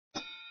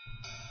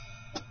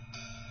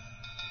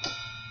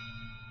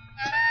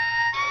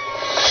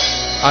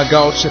Our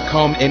God shall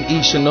come, and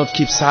he shall not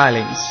keep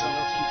silence.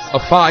 A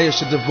fire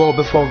shall devour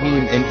before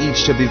him, and it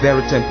shall be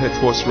very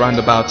tempestuous round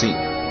about him.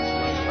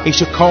 He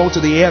shall call to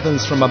the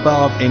heavens from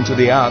above and to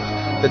the earth,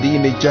 that he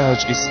may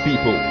judge his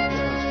people.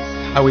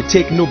 I will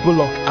take no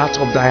bullock out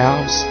of thy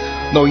house,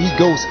 nor he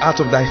goats out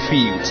of thy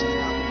field.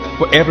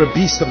 For every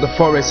beast of the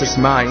forest is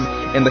mine,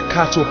 and the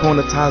cattle upon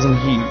 1,000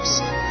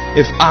 hills.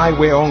 If I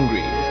were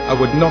hungry, I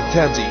would not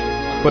tell thee,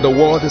 for the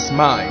world is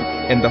mine,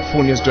 and the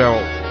fullness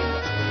thereof.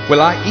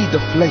 Will I eat the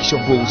flesh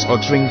of bulls, or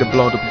drink the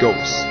blood of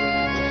goats?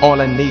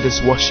 All I need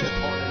is worship.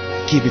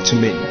 Give it to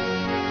me.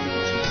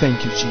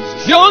 Thank you,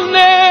 Jesus. Your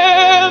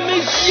name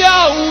is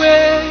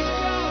Yahweh.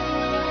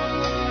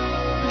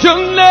 Your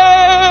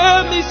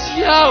name is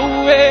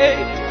Yahweh.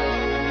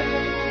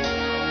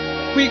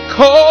 We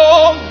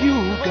call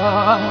you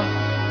God.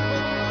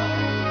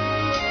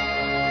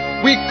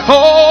 We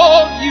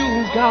call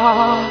you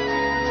God.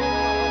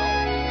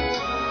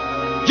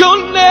 Your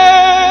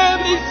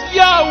name is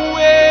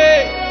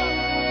Yahweh.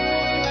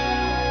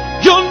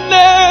 Your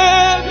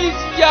name is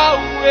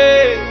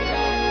Yahweh.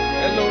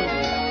 Hello.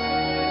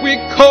 We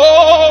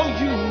call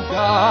you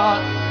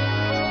God.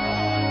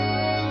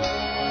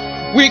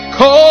 We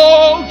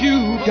call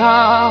you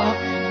God.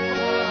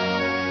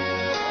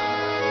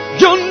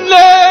 Your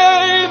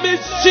name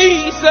is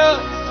Jesus.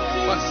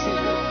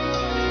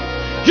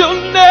 Your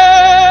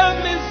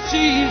name is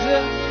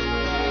Jesus.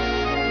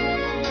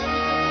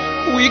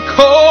 We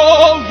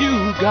call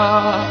you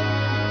God.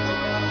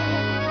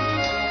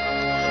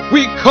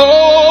 We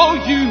call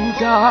you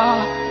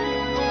God.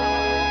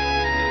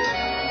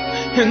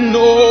 And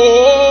oh,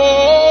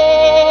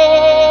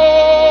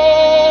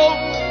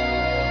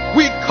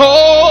 we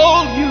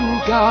call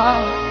you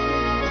God.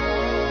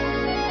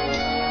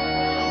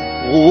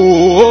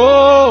 Oh,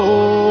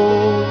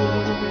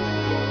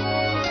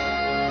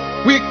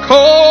 we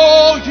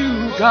call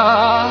you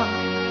God.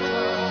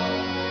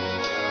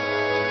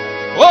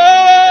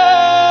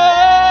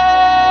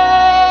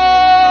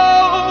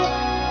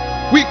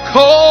 Oh, we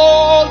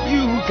call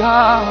you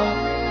God.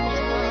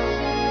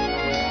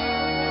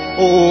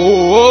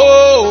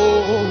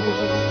 Oh,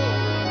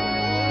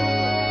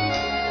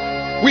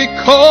 we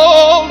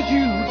call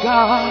you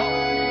God.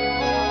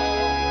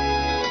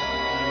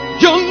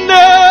 Your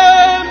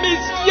name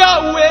is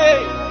Yahweh.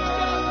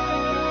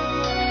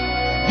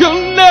 Your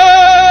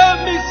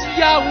name is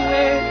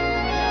Yahweh.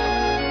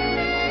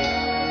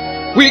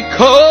 We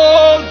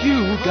call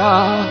you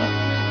God.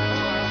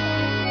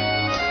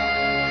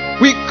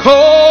 We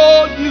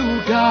call you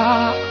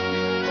God.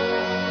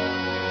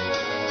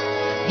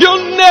 Your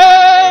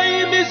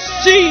name is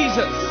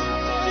Jesus.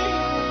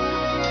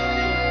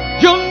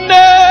 Your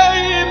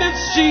name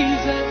is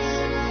Jesus.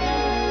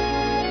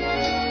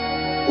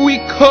 We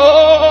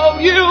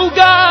call you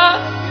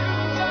God.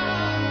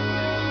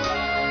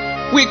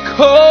 We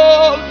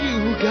call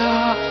you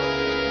God.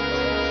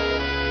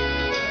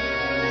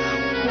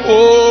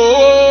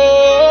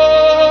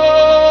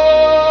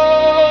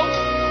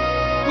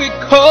 Oh, we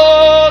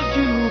call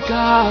you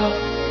God.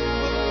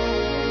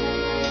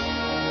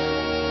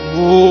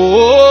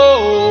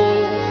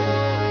 Oh,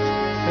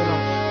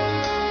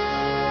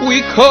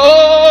 we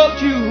call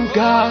you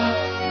God.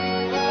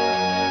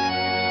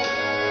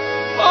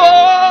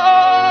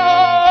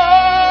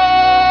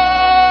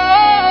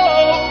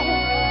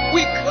 Oh,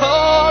 we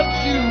call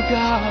you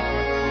God.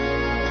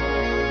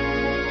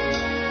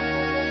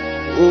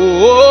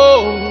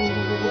 Oh,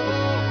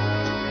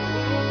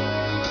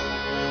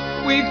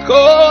 we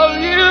call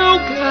you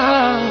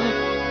God.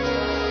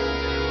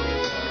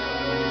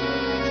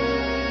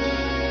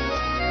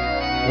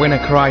 When I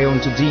cry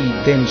unto thee,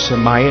 then shall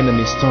my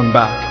enemies turn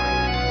back.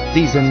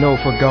 These I know,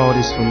 for God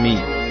is for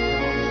me.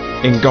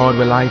 In God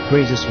will I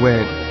praise his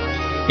word.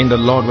 In the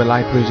Lord will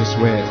I praise his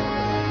word.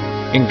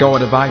 In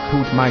God have I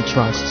put my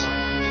trust.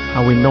 I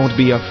will not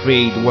be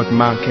afraid what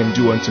man can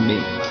do unto me.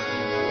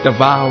 The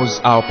vows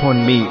are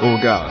upon me, O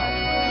God.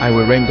 I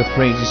will render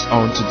praises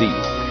unto thee.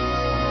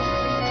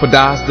 For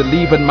thou hast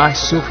delivered my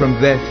soul from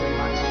death,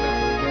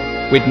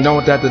 with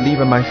naught that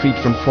deliver my feet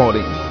from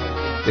falling,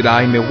 that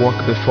I may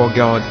walk before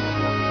God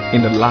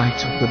in the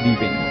light of the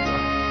living.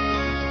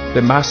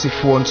 Be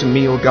merciful unto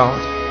me, O God,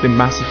 be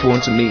merciful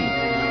unto me,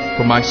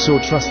 for my soul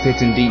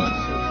trusteth in thee.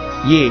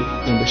 Yea,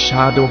 in the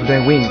shadow of thy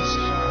wings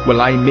will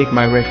I make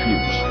my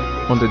refuge,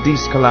 until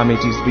these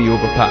calamities be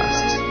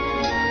overpassed.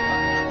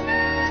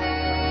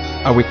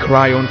 I will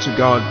cry unto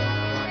God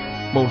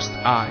most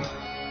high,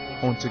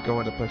 unto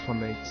God that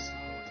performeth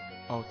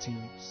all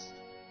things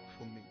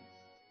for me.